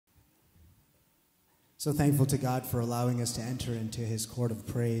So thankful to God for allowing us to enter into his court of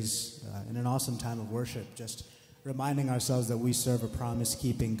praise in an awesome time of worship, just reminding ourselves that we serve a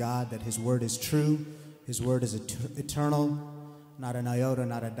promise-keeping God, that his word is true, his word is eternal, not an iota,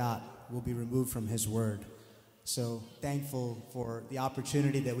 not a dot will be removed from his word. So thankful for the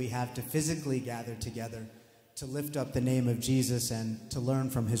opportunity that we have to physically gather together, to lift up the name of Jesus and to learn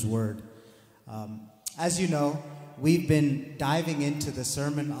from his word. As you know, we've been diving into the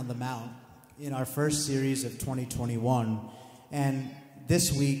Sermon on the Mount in our first series of 2021, and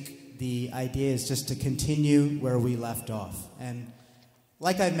this week the idea is just to continue where we left off. And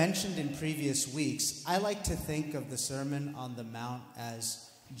like I mentioned in previous weeks, I like to think of the Sermon on the Mount as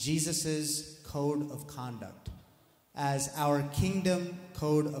Jesus's code of conduct, as our kingdom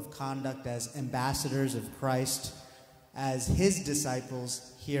code of conduct, as ambassadors of Christ, as his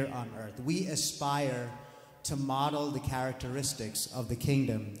disciples here on earth. We aspire to model the characteristics of the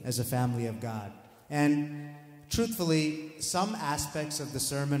kingdom as a family of God. And truthfully, some aspects of the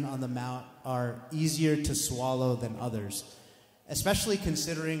Sermon on the Mount are easier to swallow than others, especially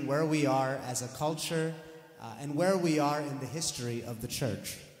considering where we are as a culture and where we are in the history of the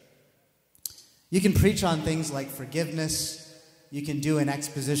church. You can preach on things like forgiveness, you can do an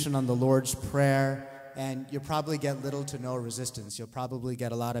exposition on the Lord's Prayer, and you'll probably get little to no resistance. You'll probably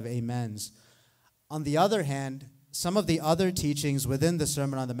get a lot of amens. On the other hand, some of the other teachings within the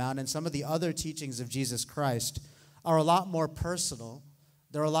Sermon on the Mount and some of the other teachings of Jesus Christ are a lot more personal,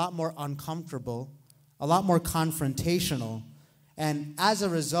 they're a lot more uncomfortable, a lot more confrontational, and as a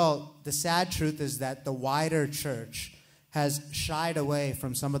result, the sad truth is that the wider church has shied away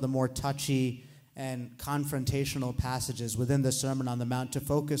from some of the more touchy and confrontational passages within the Sermon on the Mount to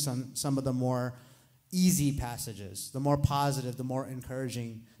focus on some of the more easy passages, the more positive, the more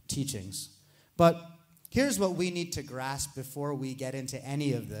encouraging teachings. But here's what we need to grasp before we get into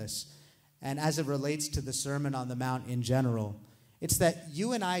any of this, and as it relates to the Sermon on the Mount in general. It's that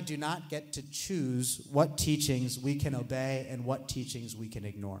you and I do not get to choose what teachings we can obey and what teachings we can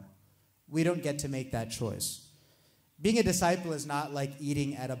ignore. We don't get to make that choice. Being a disciple is not like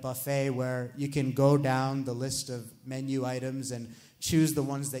eating at a buffet where you can go down the list of menu items and choose the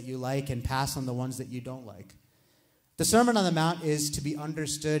ones that you like and pass on the ones that you don't like. The Sermon on the Mount is to be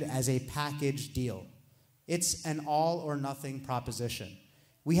understood as a package deal. It's an all or nothing proposition.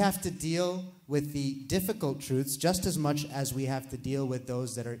 We have to deal with the difficult truths just as much as we have to deal with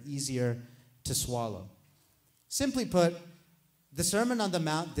those that are easier to swallow. Simply put, the Sermon on the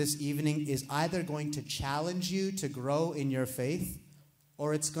Mount this evening is either going to challenge you to grow in your faith,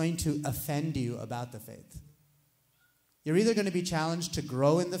 or it's going to offend you about the faith. You're either going to be challenged to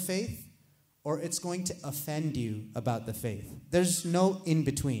grow in the faith, or it's going to offend you about the faith. There's no in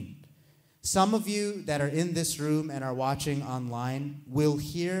between. Some of you that are in this room and are watching online will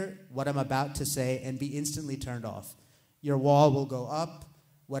hear what I'm about to say and be instantly turned off. Your wall will go up.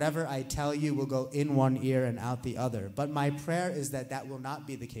 Whatever I tell you will go in one ear and out the other. But my prayer is that that will not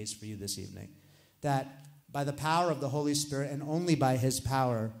be the case for you this evening. That by the power of the Holy Spirit and only by his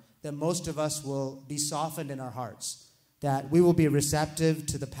power, that most of us will be softened in our hearts. That we will be receptive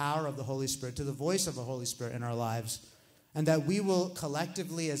to the power of the Holy Spirit, to the voice of the Holy Spirit in our lives, and that we will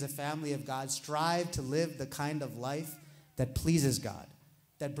collectively as a family of God strive to live the kind of life that pleases God,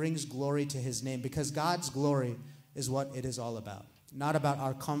 that brings glory to his name, because God's glory is what it is all about. Not about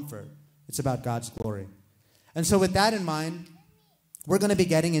our comfort, it's about God's glory. And so with that in mind, we're going to be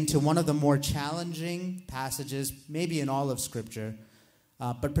getting into one of the more challenging passages, maybe in all of Scripture,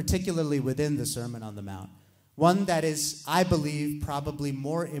 but particularly within the Sermon on the Mount. One that is, I believe, probably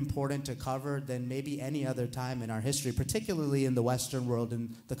more important to cover than maybe any other time in our history, particularly in the Western world,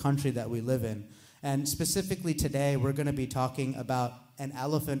 in the country that we live in. And specifically today, we're going to be talking about an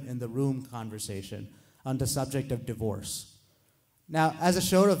elephant in the room conversation on the subject of divorce. Now, as a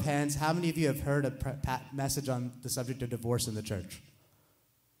show of hands, how many of you have heard a message on the subject of divorce in the church?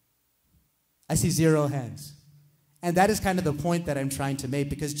 I see 0 hands. And that is kind of the point that I'm trying to make,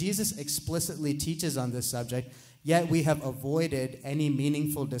 because Jesus explicitly teaches on this subject, yet we have avoided any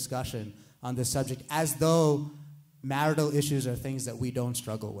meaningful discussion on this subject as though marital issues are things that we don't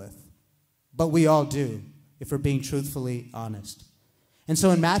struggle with. But we all do, if we're being truthfully honest. And so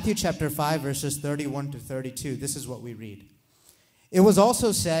in Matthew chapter 5, verses 31 to 32, this is what we read. It was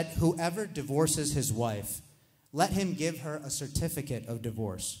also said, whoever divorces his wife, let him give her a certificate of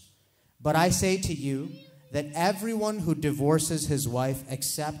divorce. But I say to you, that everyone who divorces his wife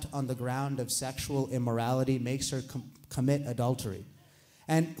except on the ground of sexual immorality makes her commit adultery.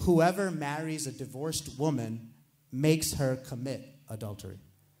 And whoever marries a divorced woman makes her commit adultery.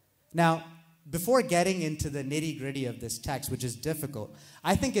 Now, before getting into the nitty-gritty of this text, which is difficult,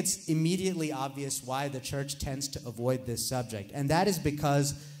 I think it's immediately obvious why the church tends to avoid this subject. And that is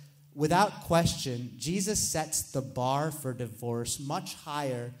because, without question, Jesus sets the bar for divorce much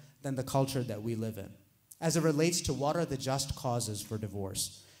higher than the culture that we live in, as it relates to what are the just causes for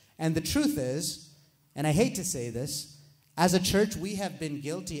divorce. And the truth is, and I hate to say this, as a church, we have been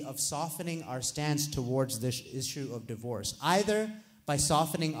guilty of softening our stance towards this issue of divorce, either by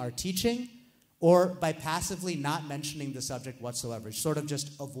softening our teaching or by passively not mentioning the subject whatsoever, sort of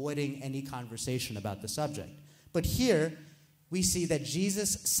just avoiding any conversation about the subject. But here, we see that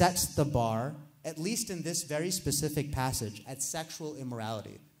Jesus sets the bar, at least in this very specific passage, at sexual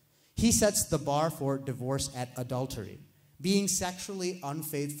immorality. He sets the bar for divorce at adultery, being sexually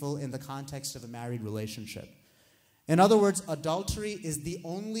unfaithful in the context of a married relationship. In other words, adultery is the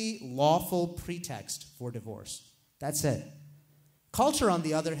only lawful pretext for divorce. That's it. Culture, on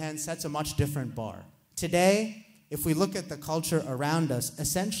the other hand, sets a much different bar. Today, if we look at the culture around us,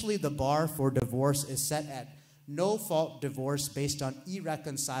 essentially the bar for divorce is set at no-fault divorce based on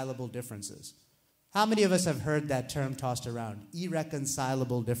irreconcilable differences. How many of us have heard that term tossed around?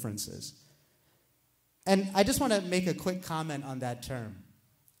 Irreconcilable differences. And I just want to make a quick comment on that term.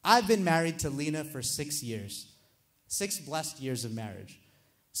 I've been married to Lena for 6 years. 6 blessed years of marriage.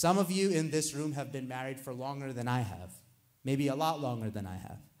 Some of you in this room have been married for longer than I have. Maybe a lot longer than I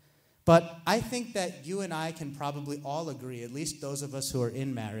have. But I think that you and I can probably all agree, at least those of us who are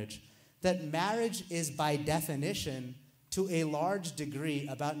in marriage, that marriage is by definition, to a large degree,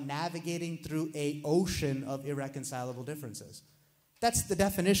 about navigating through an ocean of irreconcilable differences. That's the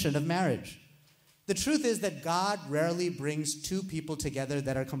definition of marriage. The truth is that God rarely brings two people together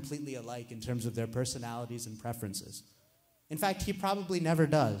that are completely alike in terms of their personalities and preferences. In fact, he probably never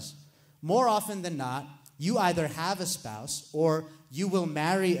does. More often than not, you either have a spouse or you will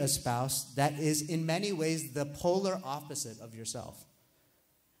marry a spouse that is in many ways the polar opposite of yourself.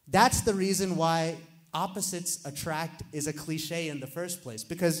 That's the reason why opposites attract is a cliche in the first place,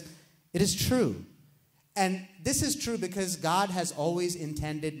 because it is true. And this is true because God has always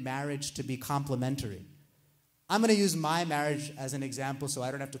intended marriage to be complementary. I'm going to use my marriage as an example so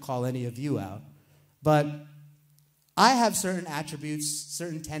I don't have to call any of you out. But I have certain attributes,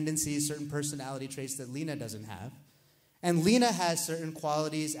 certain tendencies, certain personality traits that Lena doesn't have. And Lena has certain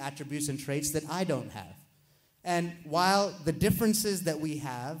qualities, attributes, and traits that I don't have. And while the differences that we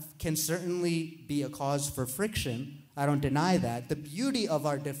have can certainly be a cause for friction, I don't deny that, the beauty of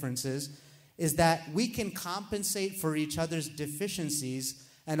our differences is that we can compensate for each other's deficiencies,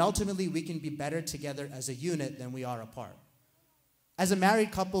 and ultimately we can be better together as a unit than we are apart. As a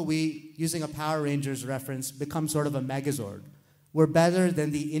married couple, we, using a Power Rangers reference, become sort of a megazord. We're better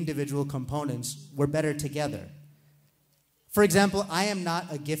than the individual components. We're better together. For example, I am not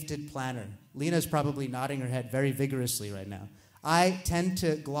a gifted planner. Lena's probably nodding her head very vigorously right now. I tend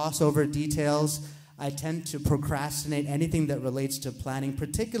to gloss over details. I tend to procrastinate anything that relates to planning,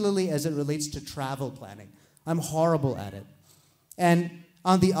 particularly as it relates to travel planning. I'm horrible at it. And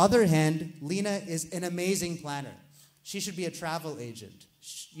on the other hand, Lena is an amazing planner. She should be a travel agent.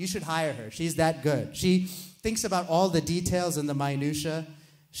 You should hire her. She's that good. She thinks about all the details and the minutia.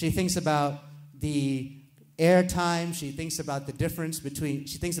 She thinks about the airtime. She thinks about the difference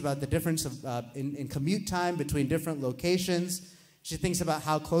in commute time between different locations. She thinks about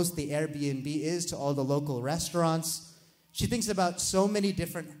how close the Airbnb is to all the local restaurants. She thinks about so many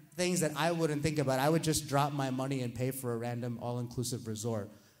different things that I wouldn't think about. I would just drop my money and pay for a random all-inclusive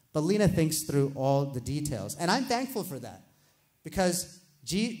resort. But Lena thinks through all the details. And I'm thankful for that. Because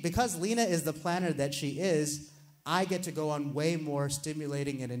Lena is the planner that she is, I get to go on way more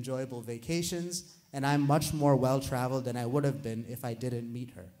stimulating and enjoyable vacations, and I'm much more well-traveled than I would have been if I didn't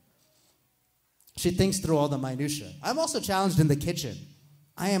meet her. She thinks through all the minutia. I'm also challenged in the kitchen.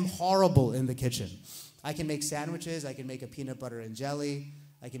 I am horrible in the kitchen. I can make sandwiches. I can make a peanut butter and jelly.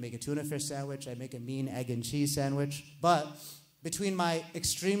 I can make a tuna fish sandwich. I make a mean egg and cheese sandwich. But between my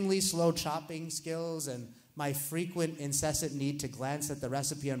extremely slow chopping skills and my frequent incessant need to glance at the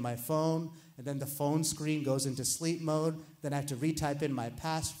recipe on my phone, and then the phone screen goes into sleep mode, then I have to retype in my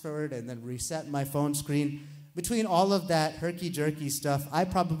password and then reset my phone screen. Between all of that herky-jerky stuff, I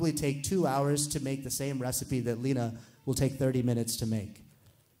probably take 2 hours to make the same recipe that Lena will take 30 minutes to make.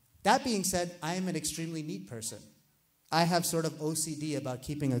 That being said, I am an extremely neat person. I have sort of OCD about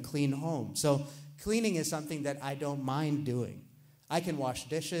keeping a clean home. So cleaning is something that I don't mind doing. I can wash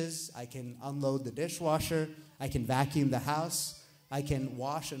dishes, I can unload the dishwasher, I can vacuum the house, I can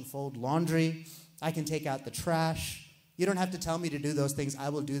wash and fold laundry, I can take out the trash. You don't have to tell me to do those things. I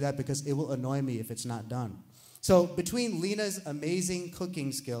will do that because it will annoy me if it's not done. So between Lena's amazing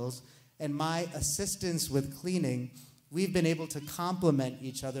cooking skills and my assistance with cleaning, we've been able to complement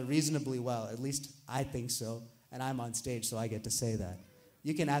each other reasonably well. At least I think so, and I'm on stage, so I get to say that.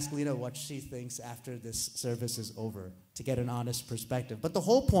 You can ask Lena what she thinks after this service is over to get an honest perspective. But the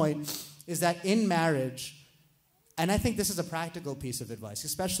whole point is that in marriage, and I think this is a practical piece of advice,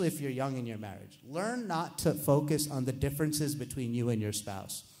 especially if you're young in your marriage, learn not to focus on the differences between you and your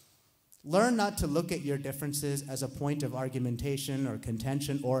spouse. Learn not to look at your differences as a point of argumentation or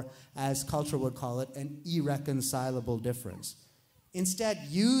contention, or, as culture would call it, an irreconcilable difference. Instead,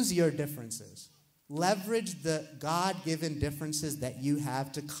 use your differences. Leverage the God-given differences that you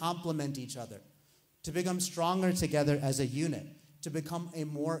have to complement each other, to become stronger together as a unit, to become a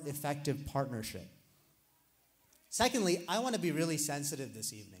more effective partnership. Secondly, I want to be really sensitive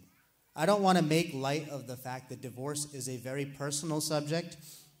this evening. I don't want to make light of the fact that divorce is a very personal subject,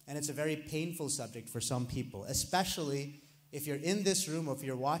 and it's a very painful subject for some people, especially if you're in this room or if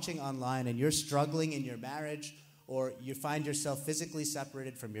you're watching online and you're struggling in your marriage, or you find yourself physically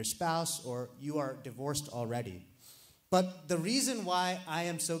separated from your spouse, or you are divorced already. But the reason why I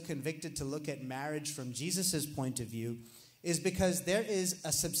am so convicted to look at marriage from Jesus' point of view is because there is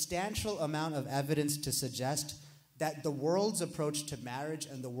a substantial amount of evidence to suggest that the world's approach to marriage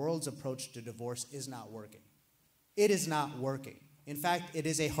and the world's approach to divorce is not working. It is not working. In fact, it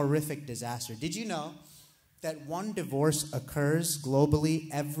is a horrific disaster. Did you know that one divorce occurs globally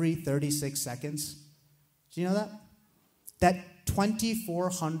every 36 seconds? Do you know that? That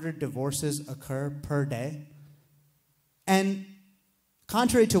 2,400 divorces occur per day. And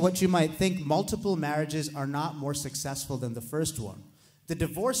contrary to what you might think, multiple marriages are not more successful than the first one. The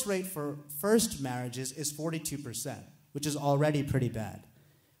divorce rate for first marriages is 42%, which is already pretty bad.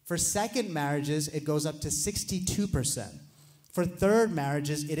 For second marriages, it goes up to 62%. For third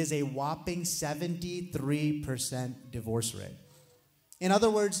marriages, it is a whopping 73% divorce rate. In other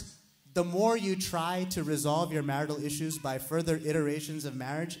words, the more you try to resolve your marital issues by further iterations of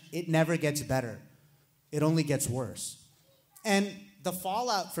marriage, it never gets better. It only gets worse. And the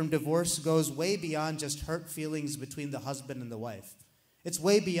fallout from divorce goes way beyond just hurt feelings between the husband and the wife. It's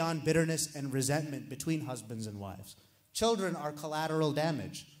way beyond bitterness and resentment between husbands and wives. Children are collateral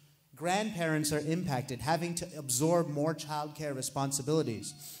damage. Grandparents are impacted, having to absorb more childcare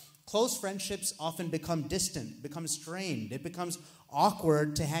responsibilities. Close friendships often become distant, become strained. It becomes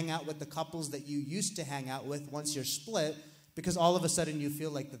awkward to hang out with the couples that you used to hang out with once you're split, because all of a sudden you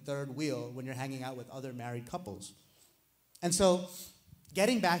feel like the third wheel when you're hanging out with other married couples. And so,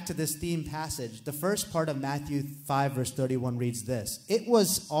 getting back to this theme passage, the first part of Matthew 5, verse 31 reads this: "It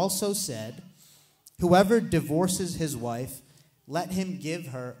was also said, whoever divorces his wife, let him give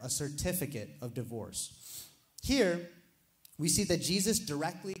her a certificate of divorce." Here, we see that Jesus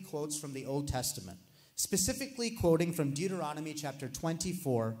directly quotes from the Old Testament, specifically quoting from Deuteronomy chapter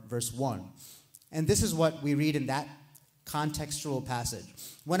 24, verse 1. And this is what we read in that contextual passage.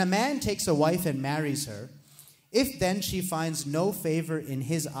 "When a man takes a wife and marries her, if then she finds no favor in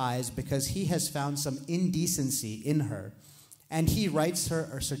his eyes because he has found some indecency in her, and he writes her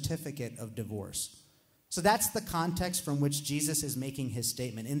a certificate of divorce." So that's the context from which Jesus is making his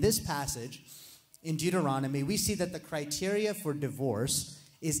statement. In this passage, in Deuteronomy, we see that the criteria for divorce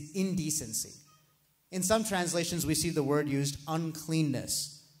is indecency. In some translations, we see the word used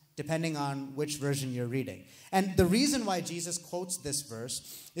uncleanness, depending on which version you're reading. And the reason why Jesus quotes this verse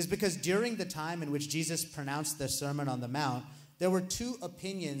is because during the time in which Jesus pronounced the Sermon on the Mount, there were two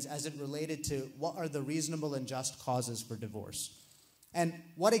opinions as it related to what are the reasonable and just causes for divorce, and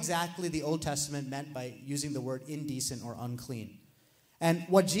what exactly the Old Testament meant by using the word indecent or unclean. And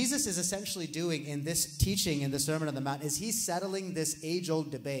what Jesus is essentially doing in this teaching in the Sermon on the Mount is he's settling this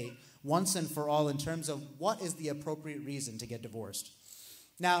age-old debate once and for all in terms of what is the appropriate reason to get divorced.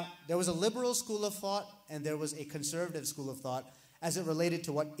 Now, there was a liberal school of thought and there was a conservative school of thought as it related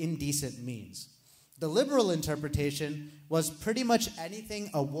to what indecent means. The liberal interpretation was pretty much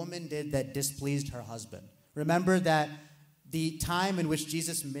anything a woman did that displeased her husband. Remember that the time in which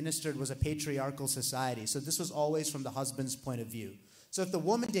Jesus ministered was a patriarchal society, so this was always from the husband's point of view. So if the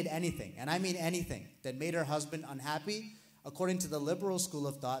woman did anything, and I mean anything, that made her husband unhappy, according to the liberal school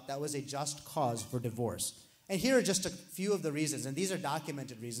of thought, that was a just cause for divorce. And here are just a few of the reasons, and these are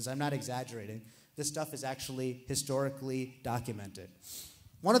documented reasons. I'm not exaggerating. This stuff is actually historically documented.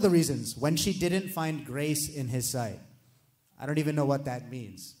 One of the reasons, when she didn't find grace in his sight. I don't even know what that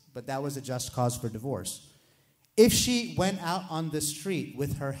means, but that was a just cause for divorce. If she went out on the street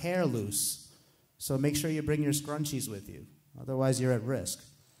with her hair loose, so make sure you bring your scrunchies with you, otherwise you're at risk.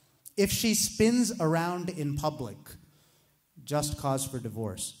 If she spins around in public, just cause for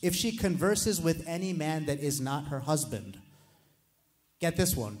divorce. If she converses with any man that is not her husband, Get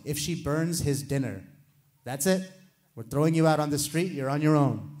this one. If she burns his dinner, that's it. We're throwing you out on the street. You're on your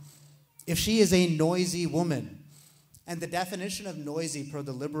own. If she is a noisy woman, and the definition of noisy per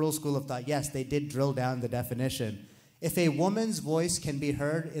the liberal school of thought, yes, they did drill down the definition. If a woman's voice can be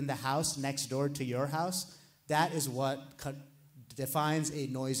heard in the house next door to your house, that is what defines a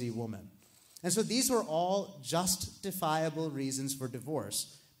noisy woman. And so these were all justifiable reasons for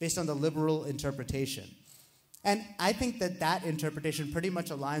divorce based on the liberal interpretation. And I think that that interpretation pretty much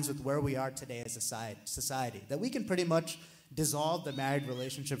aligns with where we are today as a society, that we can pretty much dissolve the married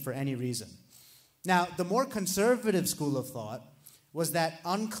relationship for any reason. Now, the more conservative school of thought was that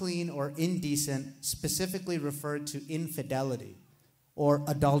unclean or indecent specifically referred to infidelity or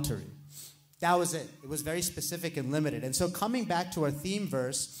adultery. That was it. It was very specific and limited. And so coming back to our theme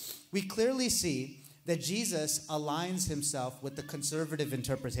verse, we clearly see that Jesus aligns himself with the conservative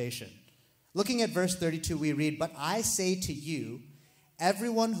interpretation. Looking at verse 32, we read, "But I say to you,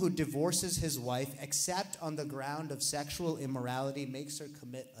 everyone who divorces his wife except on the ground of sexual immorality makes her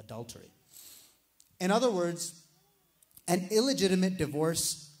commit adultery." In other words, an illegitimate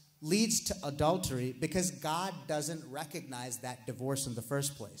divorce leads to adultery because God doesn't recognize that divorce in the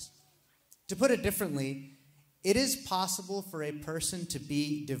first place. To put it differently, it is possible for a person to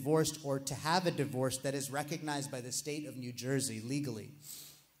be divorced or to have a divorce that is recognized by the state of New Jersey legally.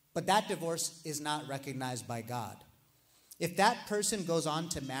 But that divorce is not recognized by God. If that person goes on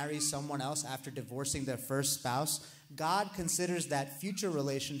to marry someone else after divorcing their first spouse, God considers that future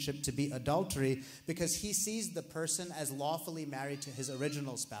relationship to be adultery because he sees the person as lawfully married to his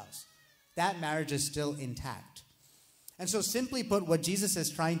original spouse. That marriage is still intact. And so simply put, what Jesus is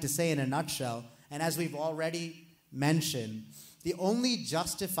trying to say in a nutshell, and as we've already mentioned, the only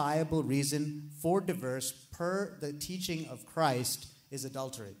justifiable reason for divorce per the teaching of Christ is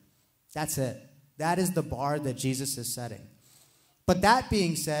adultery. That's it. That is the bar that Jesus is setting. But that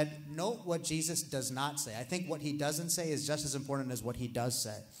being said, note what Jesus does not say. I think what he doesn't say is just as important as what he does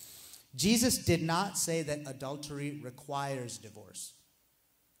say. Jesus did not say that adultery requires divorce.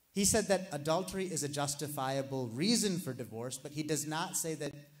 He said that adultery is a justifiable reason for divorce, but he does not say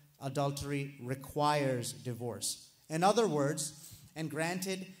that adultery requires divorce. In other words, and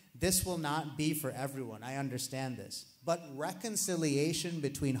granted, this will not be for everyone, I understand this, but reconciliation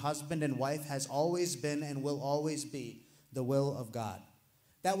between husband and wife has always been and will always be the will of God.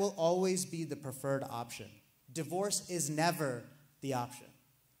 That will always be the preferred option. Divorce is never the option,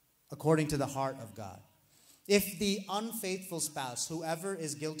 according to the heart of God. If the unfaithful spouse, whoever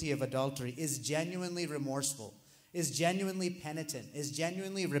is guilty of adultery, is genuinely remorseful, is genuinely penitent, is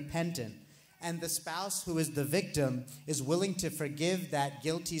genuinely repentant, and the spouse who is the victim is willing to forgive that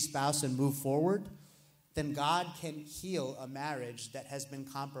guilty spouse and move forward, then God can heal a marriage that has been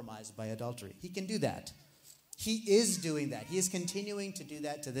compromised by adultery. He can do that. He is doing that. He is continuing to do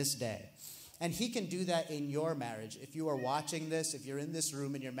that to this day. And he can do that in your marriage. If you are watching this, if you're in this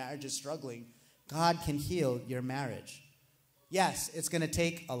room and your marriage is struggling, God can heal your marriage. Yes, it's going to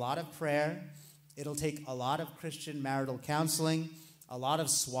take a lot of prayer. It'll take a lot of Christian marital counseling, a lot of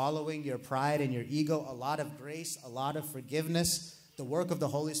swallowing your pride and your ego, a lot of grace, a lot of forgiveness. The work of the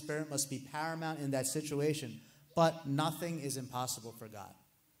Holy Spirit must be paramount in that situation. But nothing is impossible for God.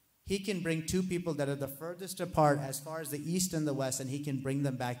 He can bring two people that are the furthest apart as far as the east and the west, and he can bring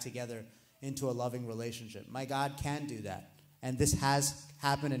them back together into a loving relationship. My God can do that. And this has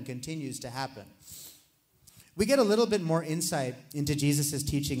happened and continues to happen. We get a little bit more insight into Jesus'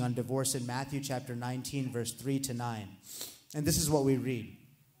 teaching on divorce in Matthew chapter 19, verse 3 to 9. And this is what we read.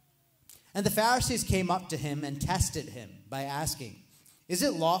 "And the Pharisees came up to him and tested him by asking, 'Is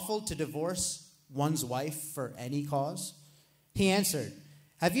it lawful to divorce one's wife for any cause?' He answered,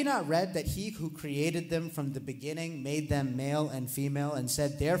 'Have you not read that he who created them from the beginning made them male and female, and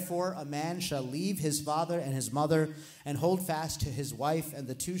said, therefore a man shall leave his father and his mother and hold fast to his wife, and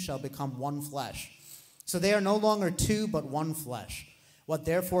the two shall become one flesh. So they are no longer two, but one flesh. What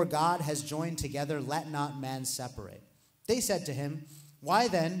therefore God has joined together, let not man separate.' They said to him, 'Why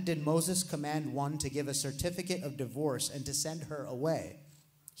then did Moses command one to give a certificate of divorce and to send her away?'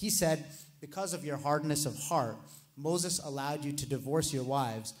 He said, 'Because of your hardness of heart, Moses allowed you to divorce your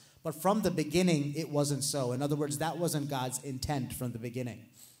wives, but from the beginning it wasn't so.'" In other words, that wasn't God's intent from the beginning.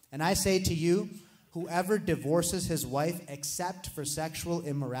 "And I say to you, whoever divorces his wife except for sexual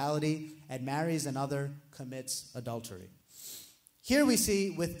immorality and marries another commits adultery." Here we see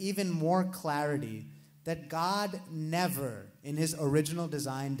with even more clarity that God never, in his original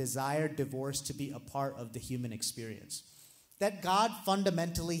design, desired divorce to be a part of the human experience. That God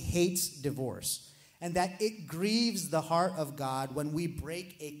fundamentally hates divorce. and that it grieves the heart of God when we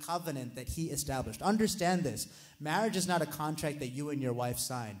break a covenant that he established. Understand this. Marriage is not a contract that you and your wife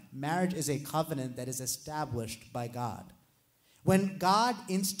sign. Marriage is a covenant that is established by God. When God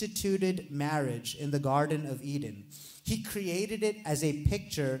instituted marriage in the Garden of Eden, he created it as a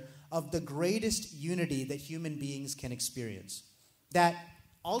picture of the greatest unity that human beings can experience. That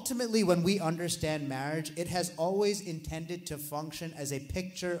ultimately, when we understand marriage, it has always intended to function as a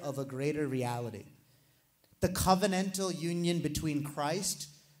picture of a greater reality. The covenantal union between Christ,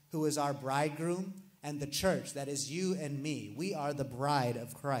 who is our bridegroom, and the church, that is you and me. We are the bride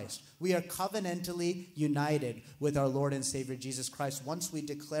of Christ. We are covenantally united with our Lord and Savior Jesus Christ once we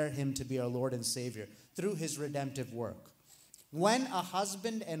declare him to be our Lord and Savior through his redemptive work. When a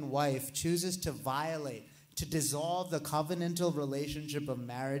husband and wife chooses to violate, to dissolve the covenantal relationship of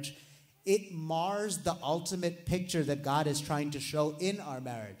marriage, it mars the ultimate picture that God is trying to show in our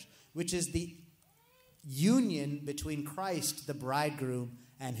marriage, which is the union between Christ, the bridegroom,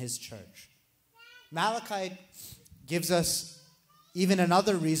 and his church. Malachi gives us even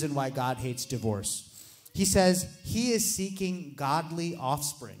another reason why God hates divorce. He says he is seeking godly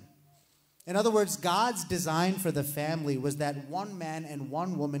offspring. In other words, God's design for the family was that one man and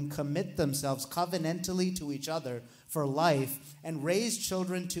one woman commit themselves covenantally to each other for life and raise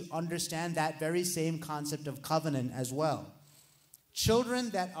children to understand that very same concept of covenant as well.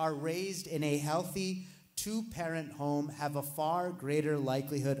 Children that are raised in a healthy two-parent home have a far greater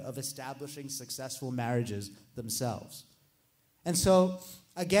likelihood of establishing successful marriages themselves. And so,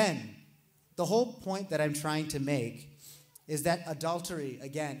 again, the whole point that I'm trying to make is that adultery,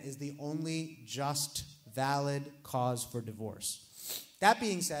 again, is the only just, valid cause for divorce. That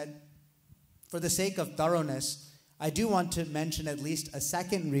being said, for the sake of thoroughness, I do want to mention at least a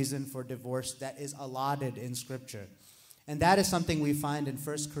second reason for divorce that is allotted in Scripture. And that is something we find in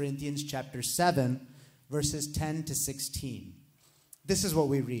 1 Corinthians chapter 7, verses 10 to 16. This is what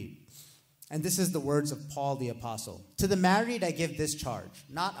we read. And this is the words of Paul the apostle. To the married I give this charge,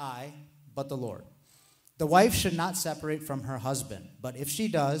 not I, but the Lord. The wife should not separate from her husband, but if she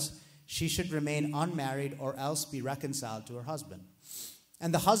does, she should remain unmarried or else be reconciled to her husband.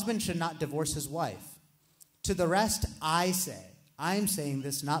 And the husband should not divorce his wife. To the rest I say, I'm saying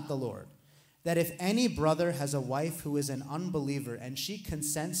this, not the Lord, that if any brother has a wife who is an unbeliever and she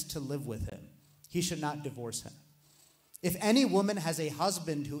consents to live with him, he should not divorce her. If any woman has a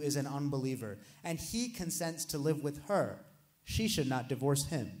husband who is an unbeliever and he consents to live with her, she should not divorce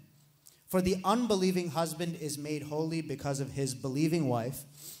him. For the unbelieving husband is made holy because of his believing wife,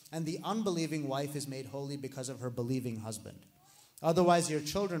 and the unbelieving wife is made holy because of her believing husband. Otherwise your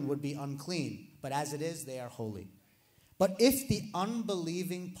children would be unclean, but as it is, they are holy. But if the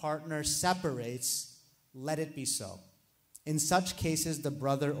unbelieving partner separates, let it be so. In such cases, the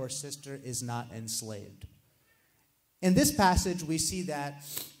brother or sister is not enslaved. In this passage, we see that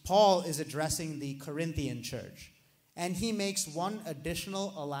Paul is addressing the Corinthian church, and he makes one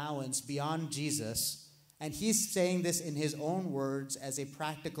additional allowance beyond Jesus, and he's saying this in his own words as a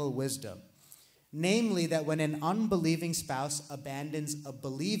practical wisdom, namely that when an unbelieving spouse abandons a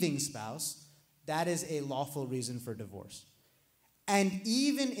believing spouse, that is a lawful reason for divorce. And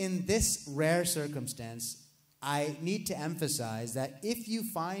even in this rare circumstance, I need to emphasize that if you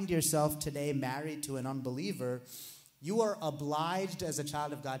find yourself today married to an unbeliever, you are obliged as a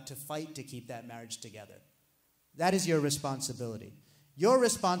child of God to fight to keep that marriage together. That is your responsibility. Your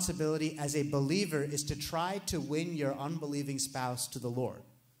responsibility as a believer is to try to win your unbelieving spouse to the Lord.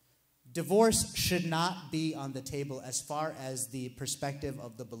 Divorce should not be on the table as far as the perspective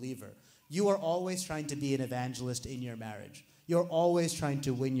of the believer. You are always trying to be an evangelist in your marriage. You're always trying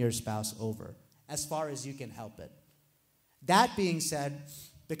to win your spouse over, as far as you can help it. That being said,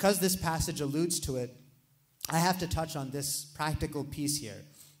 because this passage alludes to it, I have to touch on this practical piece here,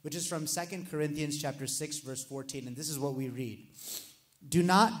 which is from 2 Corinthians chapter 6, verse 14, and this is what we read. Do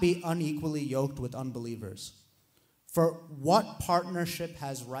not be unequally yoked with unbelievers. For what partnership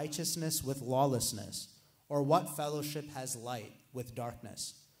has righteousness with lawlessness? Or what fellowship has light with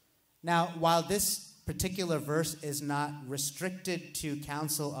darkness? Now, while this particular verse is not restricted to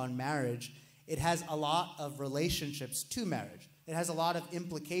counsel on marriage, it has a lot of relationships to marriage. It has a lot of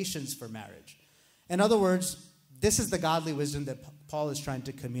implications for marriage. In other words, this is the godly wisdom that Paul is trying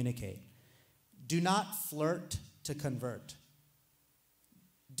to communicate. Do not flirt to convert.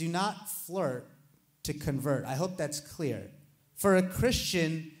 Do not flirt to convert. I hope that's clear. For a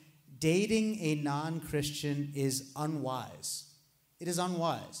Christian, dating a non-Christian is unwise. It is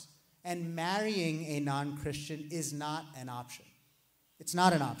unwise. And marrying a non-Christian is not an option. It's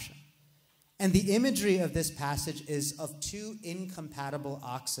not an option. And the imagery of this passage is of two incompatible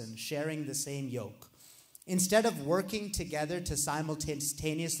oxen sharing the same yoke. Instead of working together to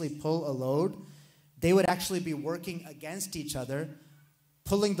simultaneously pull a load, they would actually be working against each other,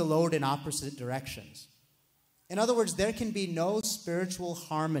 pulling the load in opposite directions. In other words, there can be no spiritual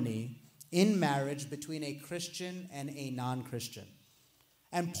harmony in marriage between a Christian and a non-Christian.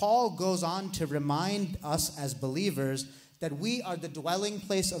 And Paul goes on to remind us as believers that we are the dwelling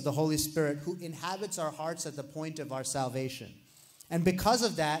place of the Holy Spirit who inhabits our hearts at the point of our salvation. And because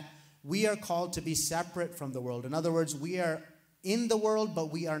of that, we are called to be separate from the world. In other words, we are in the world,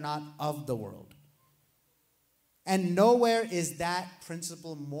 but we are not of the world. And nowhere is that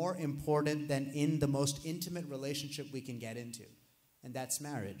principle more important than in the most intimate relationship we can get into, and that's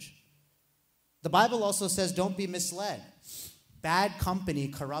marriage. The Bible also says, don't be misled. Bad company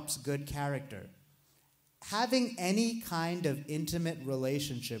corrupts good character. Having any kind of intimate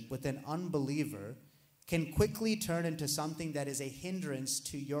relationship with an unbeliever can quickly turn into something that is a hindrance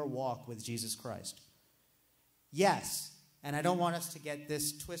to your walk with Jesus Christ. Yes, and I don't want us to get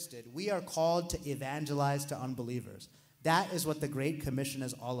this twisted, we are called to evangelize to unbelievers. That is what the Great Commission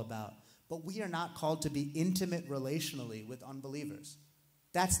is all about. But we are not called to be intimate relationally with unbelievers.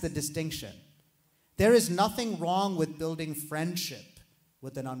 That's the distinction. There is nothing wrong with building friendship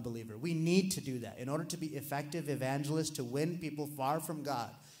with an unbeliever. We need to do that in order to be effective evangelists, to win people far from God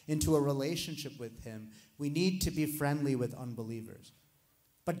into a relationship with Him. We need to be friendly with unbelievers.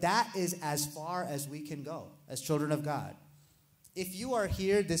 But that is as far as we can go as children of God. If you are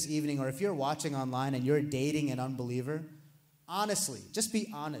here this evening, or if you're watching online and you're dating an unbeliever, honestly, just be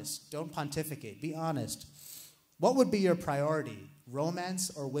honest. Don't pontificate. Be honest. What would be your priority? Romance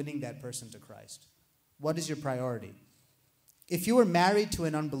or winning that person to Christ? What is your priority? If you were married to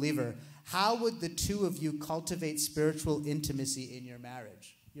an unbeliever, how would the two of you cultivate spiritual intimacy in your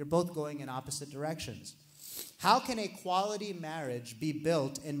marriage? You're both going in opposite directions. How can a quality marriage be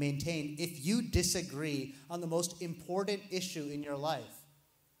built and maintained if you disagree on the most important issue in your life?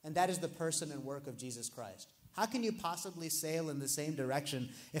 And that is the person and work of Jesus Christ. How can you possibly sail in the same direction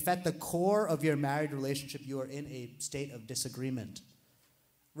if at the core of your married relationship you are in a state of disagreement?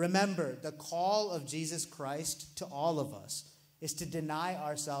 Remember, the call of Jesus Christ to all of us is to deny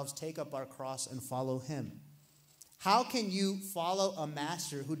ourselves, take up our cross, and follow Him. How can you follow a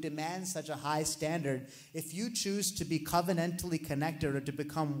master who demands such a high standard if you choose to be covenantally connected or to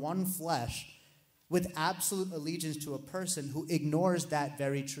become one flesh with absolute allegiance to a person who ignores that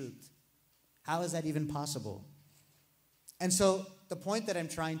very truth? How is that even possible? And so the point that I'm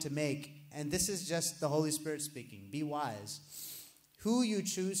trying to make, and this is just the Holy Spirit speaking, be wise. Who you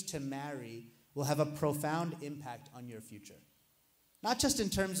choose to marry will have a profound impact on your future. Not just in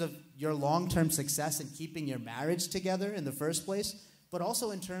terms of your long-term success in keeping your marriage together in the first place, but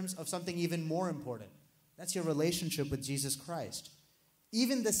also in terms of something even more important. That's your relationship with Jesus Christ.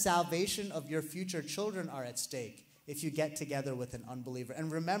 Even the salvation of your future children are at stake if you get together with an unbeliever.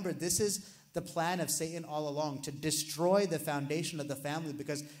 And remember, this is the plan of Satan all along, to destroy the foundation of the family,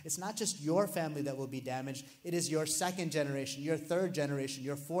 because it's not just your family that will be damaged, it is your second generation, your third generation,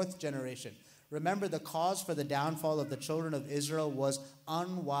 your fourth generation. Remember, the cause for the downfall of the children of Israel was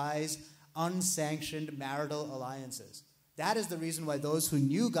unwise, unsanctioned marital alliances. That is the reason why those who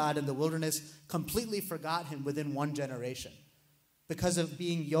knew God in the wilderness completely forgot Him within one generation, because of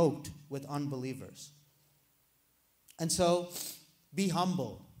being yoked with unbelievers. And so, be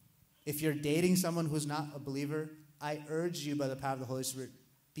humble. If you're dating someone who's not a believer, I urge you by the power of the Holy Spirit,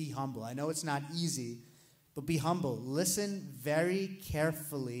 be humble. I know it's not easy, but be humble. Listen very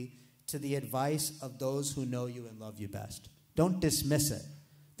carefully to the advice of those who know you and love you best. Don't dismiss it.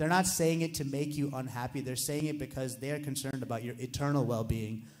 They're not saying it to make you unhappy. They're saying it because they are concerned about your eternal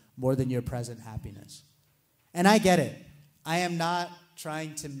well-being more than your present happiness. And I get it. I am not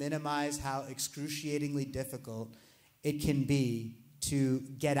trying to minimize how excruciatingly difficult it can be to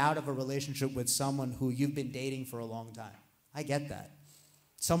get out of a relationship with someone who you've been dating for a long time. I get that.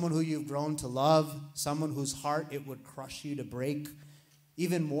 Someone who you've grown to love, someone whose heart it would crush you to break.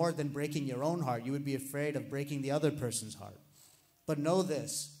 Even more than breaking your own heart, you would be afraid of breaking the other person's heart. But know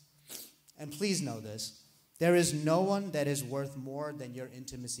this, and please know this, there is no one that is worth more than your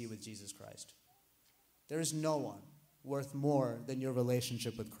intimacy with Jesus Christ. There is no one worth more than your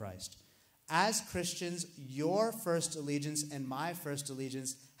relationship with Christ. As Christians, your first allegiance and my first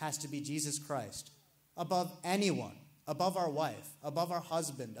allegiance has to be Jesus Christ. Above anyone, above our wife, above our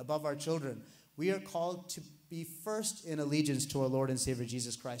husband, above our children, we are called to be first in allegiance to our Lord and Savior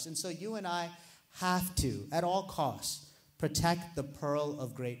Jesus Christ. And so you and I have to, at all costs, protect the pearl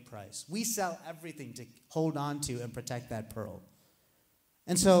of great price. We sell everything to hold on to and protect that pearl.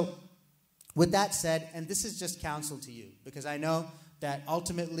 And so, with that said, and this is just counsel to you, because I know that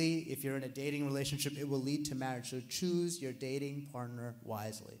ultimately, if you're in a dating relationship, it will lead to marriage. So choose your dating partner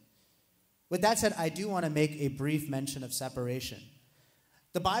wisely. With that said, I do want to make a brief mention of separation.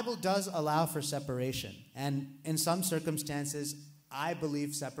 The Bible does allow for separation, and in some circumstances, I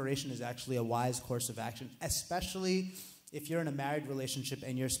believe separation is actually a wise course of action, especially if you're in a married relationship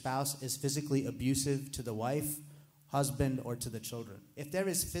and your spouse is physically abusive to the wife, husband, or to the children. If there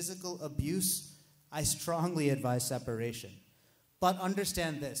is physical abuse, I strongly advise separation. But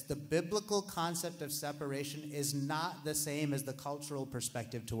understand this, the biblical concept of separation is not the same as the cultural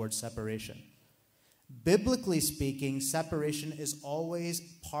perspective towards separation. Biblically speaking, separation is always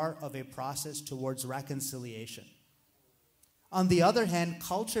part of a process towards reconciliation. On the other hand,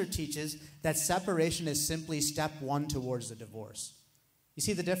 culture teaches that separation is simply step one towards the divorce. You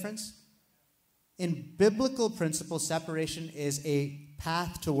see the difference? In biblical principles, separation is a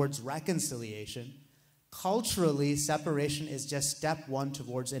path towards reconciliation. Culturally, separation is just step one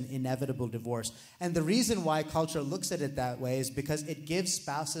towards an inevitable divorce. And the reason why culture looks at it that way is because it gives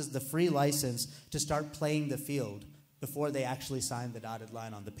spouses the free license to start playing the field before they actually sign the dotted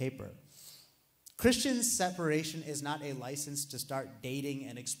line on the paper. Christian separation is not a license to start dating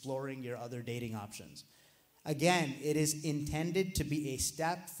and exploring your other dating options. Again, it is intended to be a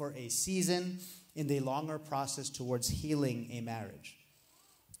step for a season in the longer process towards healing a marriage.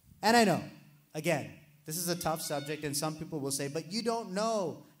 And I know, again, this is a tough subject, and some people will say, but you don't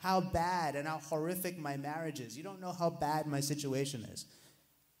know how bad and how horrific my marriage is. You don't know how bad my situation is.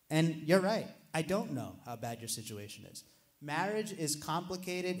 And you're right. I don't know how bad your situation is. Marriage is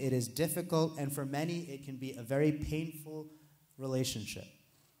complicated, it is difficult, and for many, it can be a very painful relationship.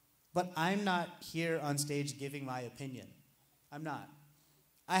 But I'm not here on stage giving my opinion. I'm not.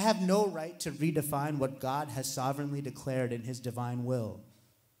 I have no right to redefine what God has sovereignly declared in his divine will.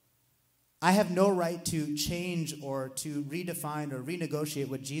 I have no right to change or to redefine or renegotiate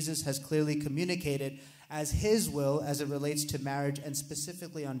what Jesus has clearly communicated as his will as it relates to marriage and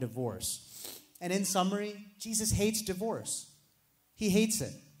specifically on divorce. And in summary, Jesus hates divorce. He hates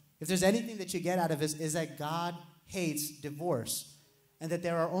it. If there's anything that you get out of this, is that God hates divorce and that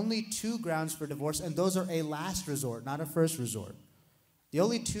there are only two grounds for divorce, and those are a last resort, not a first resort. The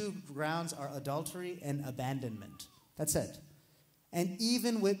only two grounds are adultery and abandonment. That's it. And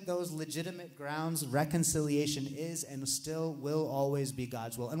even with those legitimate grounds, reconciliation is and still will always be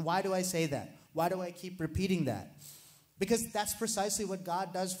God's will. And why do I say that? Why do I keep repeating that? Because that's precisely what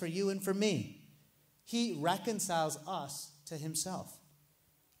God does for you and for me. He reconciles us to himself.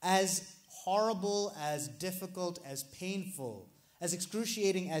 As horrible, as difficult, as painful, as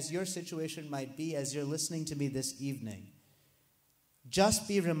excruciating as your situation might be as you're listening to me this evening, just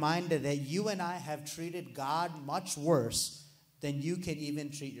be reminded that you and I have treated God much worse than you can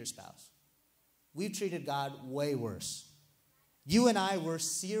even treat your spouse. We've treated God way worse. You and I were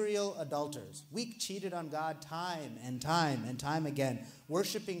serial adulterers. We cheated on God time and time and time again,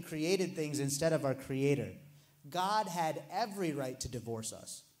 worshiping created things instead of our Creator. God had every right to divorce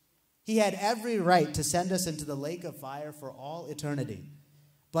us. He had every right to send us into the lake of fire for all eternity.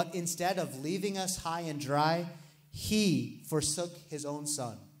 But instead of leaving us high and dry, he forsook his own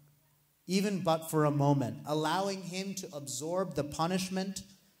son, even but for a moment, allowing him to absorb the punishment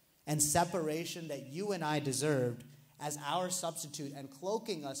and separation that you and I deserved as our substitute and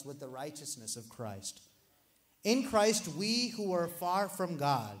cloaking us with the righteousness of Christ. In Christ, we who were far from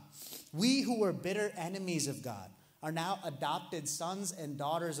God, we who were bitter enemies of God, are now adopted sons and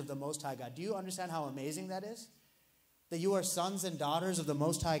daughters of the Most High God. Do you understand how amazing that is? That you are sons and daughters of the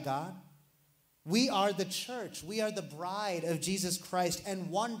Most High God? We are the church. We are the bride of Jesus Christ.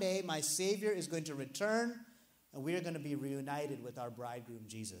 And one day, my Savior is going to return, and we are going to be reunited with our bridegroom,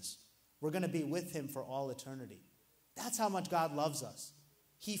 Jesus. We're going to be with him for all eternity. That's how much God loves us.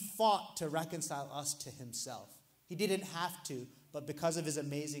 He fought to reconcile us to himself. He didn't have to, but because of his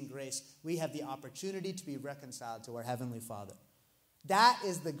amazing grace, we have the opportunity to be reconciled to our Heavenly Father. That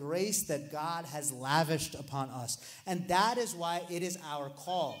is the grace that God has lavished upon us. And that is why it is our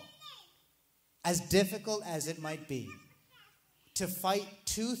call, as difficult as it might be, to fight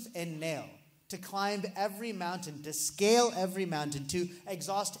tooth and nail, to climb every mountain, to scale every mountain, to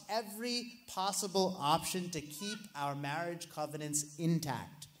exhaust every possible option to keep our marriage covenants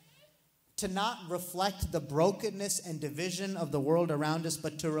intact, to not reflect the brokenness and division of the world around us,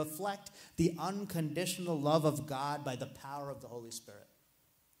 but to reflect the unconditional love of God by the power of the Holy Spirit.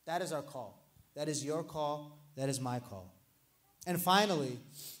 That is our call. That is your call. That is my call. And finally,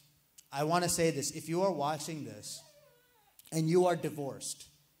 I want to say this. If you are watching this and you are divorced,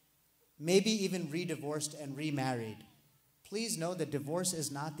 maybe even re-divorced and remarried, please know that divorce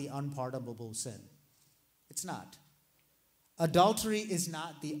is not the unpardonable sin. It's not. Adultery is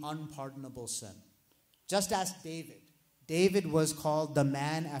not the unpardonable sin. Just ask David. David was called the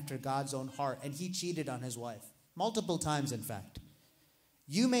man after God's own heart, and he cheated on his wife. Multiple times, in fact.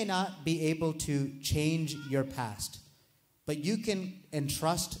 You may not be able to change your past, but you can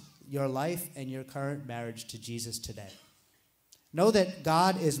entrust your life and your current marriage to Jesus today. Know that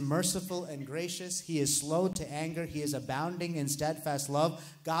God is merciful and gracious. He is slow to anger. He is abounding in steadfast love.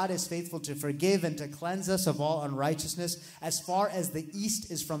 God is faithful to forgive and to cleanse us of all unrighteousness. As far as the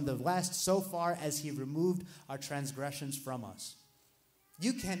east is from the west, so far as he removed our transgressions from us.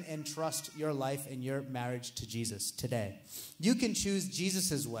 You can entrust your life and your marriage to Jesus today. You can choose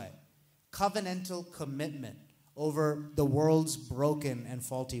Jesus' way, covenantal commitment over the world's broken and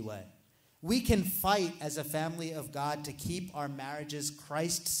faulty way. We can fight as a family of God to keep our marriages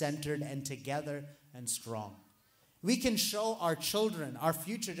Christ-centered and together and strong. We can show our children, our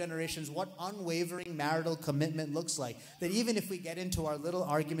future generations, what unwavering marital commitment looks like. That even if we get into our little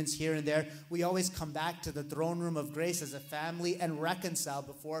arguments here and there, we always come back to the throne room of grace as a family and reconcile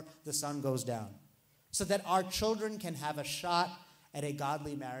before the sun goes down. So that our children can have a shot at a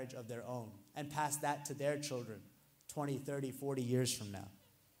godly marriage of their own and pass that to their children 20, 30, 40 years from now.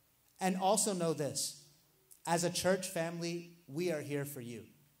 And also know this, as a church family, we are here for you.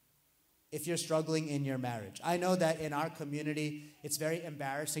 If you're struggling in your marriage. I know that in our community, it's very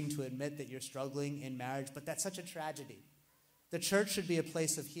embarrassing to admit that you're struggling in marriage, but that's such a tragedy. The church should be a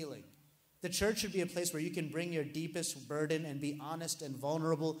place of healing. The church should be a place where you can bring your deepest burden and be honest and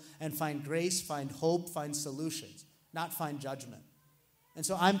vulnerable and find grace, find hope, find solutions, not find judgment. And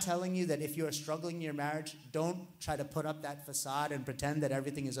so I'm telling you that if you are struggling in your marriage, don't try to put up that facade and pretend that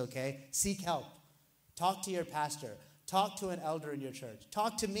everything is okay. Seek help. Talk to your pastor. Talk to an elder in your church.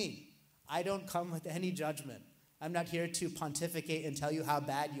 Talk to me. I don't come with any judgment. I'm not here to pontificate and tell you how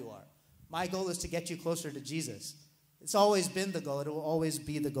bad you are. My goal is to get you closer to Jesus. It's always been the goal. It will always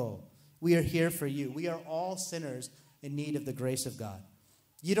be the goal. We are here for you. We are all sinners in need of the grace of God.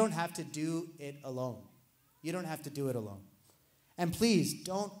 You don't have to do it alone. You don't have to do it alone. And please,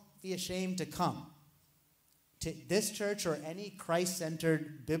 don't be ashamed to come to this church or any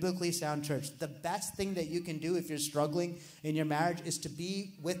Christ-centered, biblically sound church. The best thing that you can do if you're struggling in your marriage is to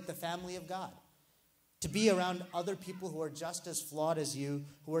be with the family of God, to be around other people who are just as flawed as you,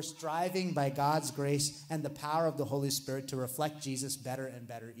 who are striving by God's grace and the power of the Holy Spirit to reflect Jesus better and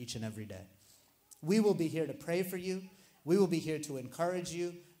better each and every day. We will be here to pray for you. We will be here to encourage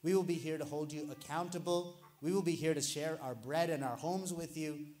you. We will be here to hold you accountable. We will be here to share our bread and our homes with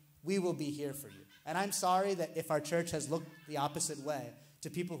you. We will be here for you. And I'm sorry that if our church has looked the opposite way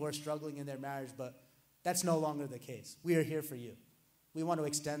to people who are struggling in their marriage, but that's no longer the case. We are here for you. We want to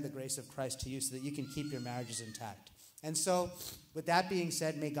extend the grace of Christ to you so that you can keep your marriages intact. And so, with that being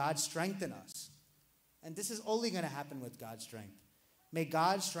said, may God strengthen us. And this is only going to happen with God's strength. May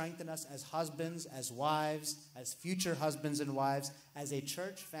God strengthen us as husbands, as wives, as future husbands and wives, as a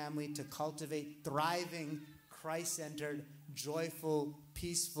church family to cultivate thriving, Christ-centered, joyful,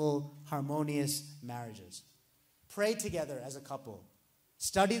 peaceful, harmonious marriages. Pray together as a couple.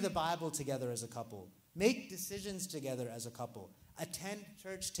 Study the Bible together as a couple. Make decisions together as a couple. Attend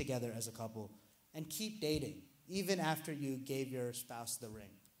church together as a couple. And keep dating, even after you gave your spouse the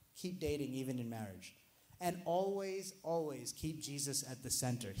ring. Keep dating even in marriage. And always, always keep Jesus at the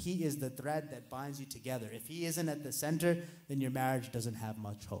center. He is the thread that binds you together. If he isn't at the center, then your marriage doesn't have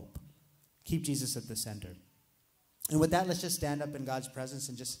much hope. Keep Jesus at the center. And with that, let's just stand up in God's presence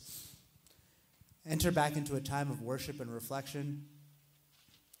and just enter back into a time of worship and reflection.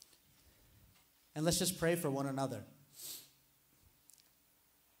 And let's just pray for one another.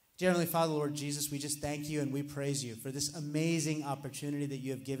 Dear Heavenly Father, Lord Jesus, we just thank you and we praise you for this amazing opportunity that you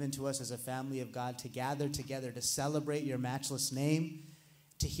have given to us as a family of God to gather together, to celebrate your matchless name,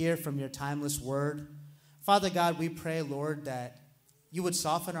 to hear from your timeless word. Father God, we pray, Lord, that you would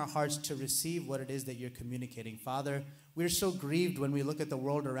soften our hearts to receive what it is that you're communicating. Father, we're so grieved when we look at the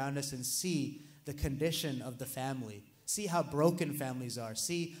world around us and see the condition of the family. See how broken families are.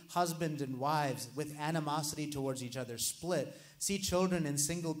 See husbands and wives with animosity towards each other, split. See children in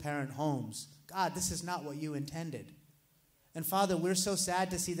single-parent homes. God, this is not what you intended. And Father, we're so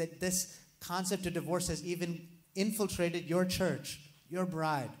sad to see that this concept of divorce has even infiltrated your church, your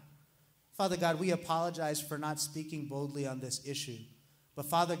bride. Father God, we apologize for not speaking boldly on this issue. But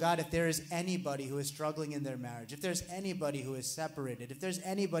Father God, if there is anybody who is struggling in their marriage, if there's anybody who is separated, if there's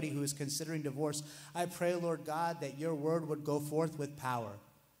anybody who is considering divorce, I pray, Lord God, that your word would go forth with power,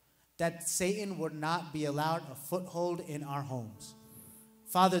 that Satan would not be allowed a foothold in our homes.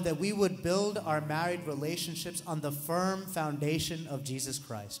 Father, that we would build our married relationships on the firm foundation of Jesus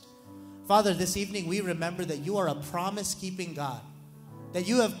Christ. Father, this evening we remember that you are a promise-keeping God, that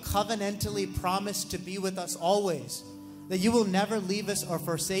you have covenantally promised to be with us always, that you will never leave us or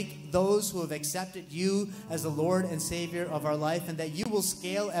forsake those who have accepted you as the Lord and Savior of our life, and that you will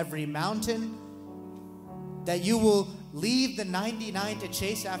scale every mountain, that you will leave the 99 to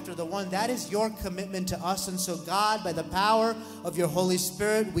chase after the one. That is your commitment to us. And so, God, by the power of your Holy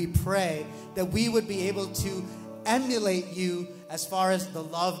Spirit, we pray that we would be able to emulate you as far as the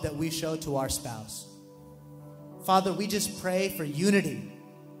love that we show to our spouse. Father, we just pray for unity.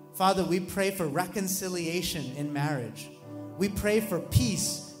 Father, we pray for reconciliation in marriage. We pray for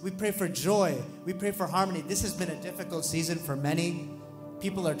peace. We pray for joy. We pray for harmony. This has been a difficult season for many.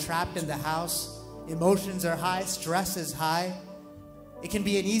 People are trapped in the house. Emotions are high. Stress is high. It can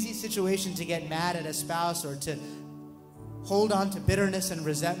be an easy situation to get mad at a spouse or to hold on to bitterness and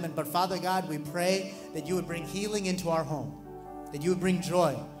resentment. But Father God, we pray that you would bring healing into our home, that you would bring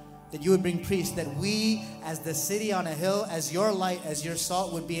joy, that you would bring peace, that we as the city on a hill, as your light, as your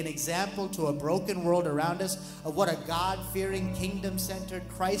salt, would be an example to a broken world around us of what a God-fearing, kingdom-centered,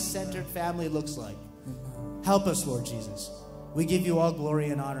 Christ-centered family looks like. Help us, Lord Jesus. We give you all glory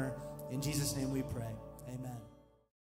and honor. In Jesus' name we pray.